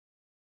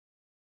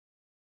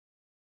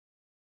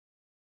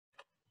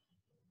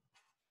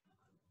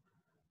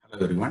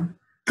Hello everyone.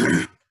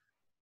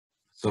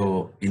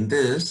 So in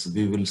this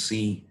we will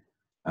see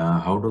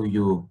how do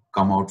you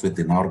come out with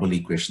the normal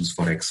equations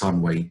for x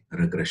on y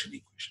regression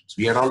equations.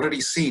 We had already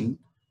seen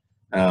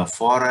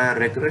for a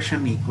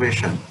regression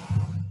equation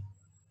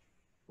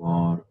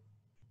for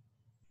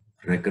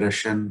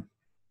regression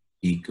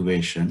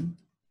equation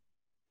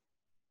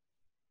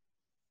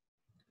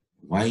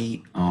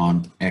y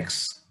on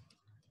x,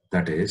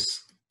 that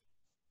is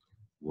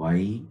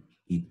y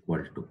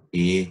equal to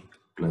a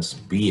plus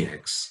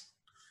bx.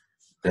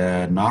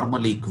 The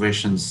normal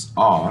equations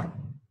are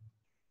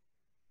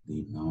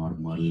we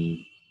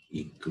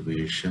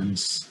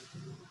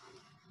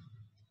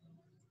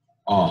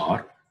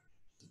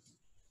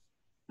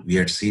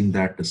had seen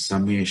that the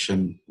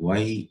summation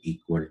y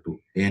equal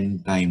to n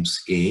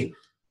times a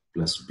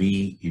plus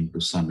b into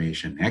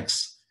summation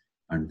x,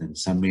 and then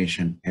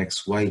summation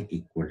xy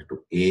equal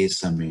to a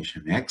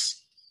summation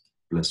x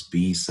plus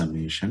b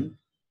summation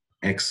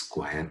x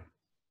square.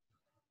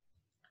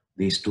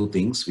 These two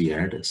things we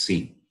had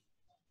seen.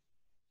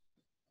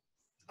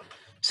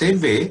 Same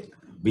way,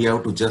 we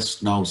have to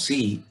just now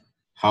see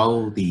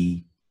how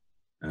the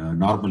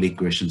normal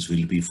equations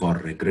will be for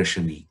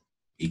regression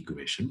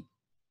equation.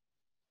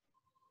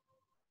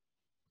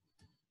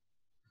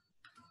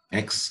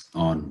 X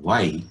on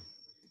y,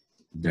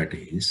 that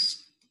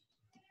is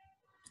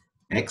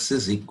x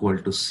is equal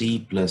to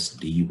c plus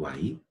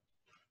dy.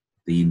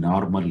 The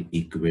normal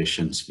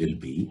equations will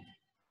be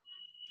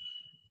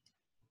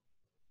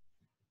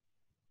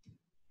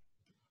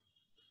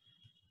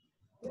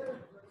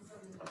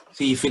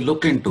see, if you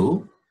look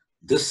into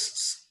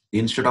this,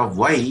 instead of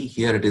y,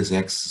 here it is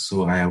x,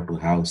 so I have to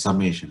have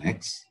summation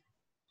x.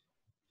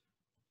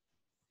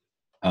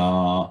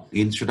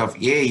 Instead of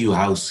a, you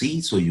have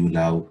c, so you will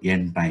have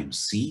n times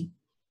c.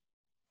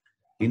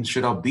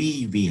 Instead of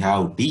b, we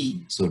have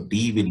d, so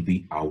d will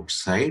be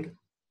outside.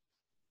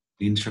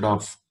 Instead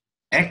of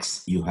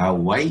x, you have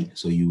y,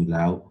 so you will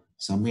have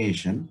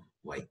summation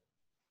y.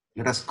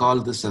 Let us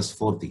call this as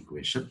fourth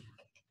equation.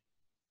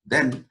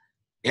 Then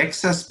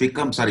x has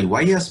become,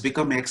 y has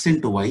become x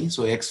into y,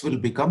 so x will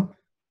become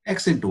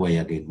x into y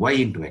again, y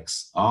into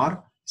x,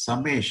 or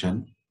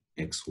summation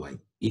xy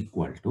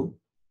equal to,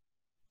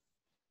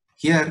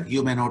 here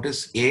you may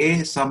notice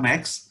a sum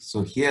x,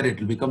 so here it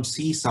will become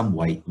c sum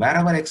y.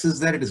 Wherever x is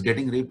there, it is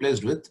getting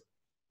replaced with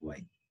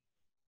y.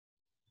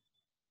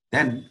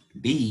 Then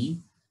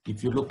d,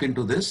 if you look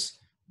into this,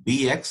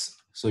 bx,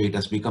 so it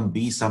has become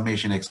b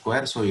summation x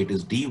square, so it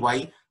is dy,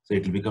 so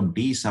it will become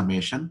d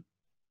summation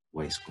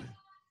y square.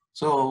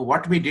 So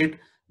what we did,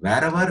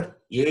 wherever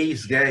a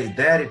is there,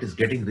 it is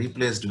getting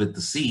replaced with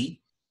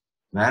c.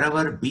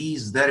 Wherever b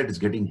is there, it is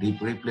getting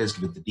replaced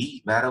with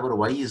d. Wherever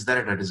y is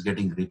there, that is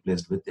getting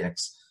replaced with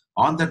x.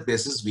 On that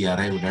basis, we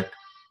arrived at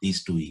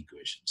these two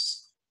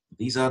equations.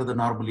 These are the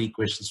normal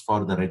equations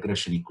for the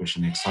regression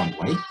equation x on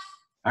y.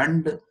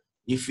 And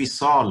if we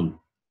solve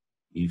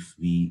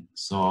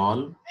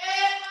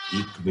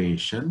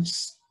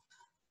equations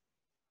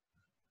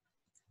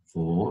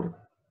 4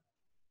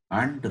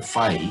 and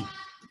 5,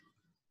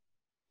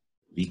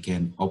 we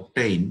can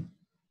obtain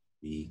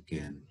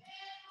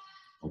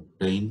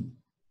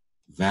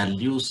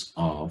values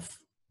of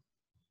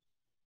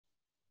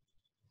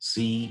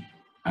c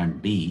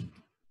and d,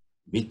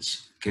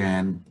 which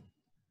can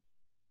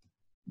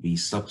be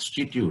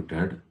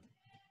substituted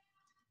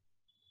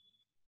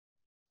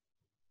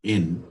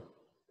in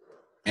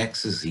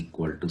x is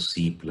equal to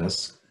c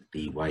plus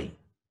dy,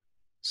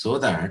 so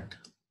that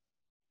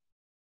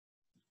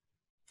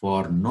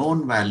for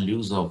known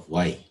values of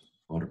y,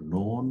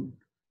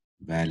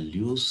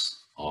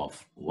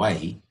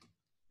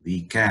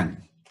 we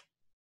can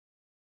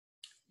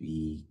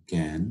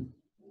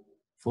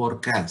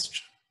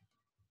forecast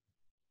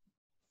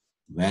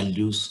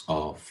values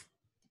of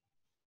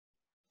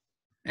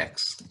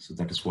x. So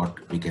that is what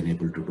we can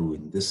able to do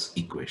in this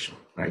equation,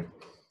 right?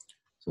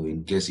 So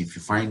in case if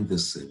you find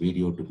this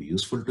video to be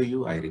useful to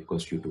you, I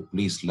request you to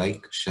please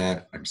like,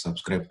 share and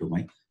subscribe to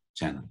my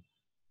channel.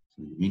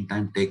 In the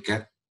meantime, take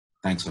care.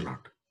 Thanks a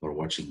lot for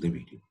watching the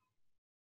video.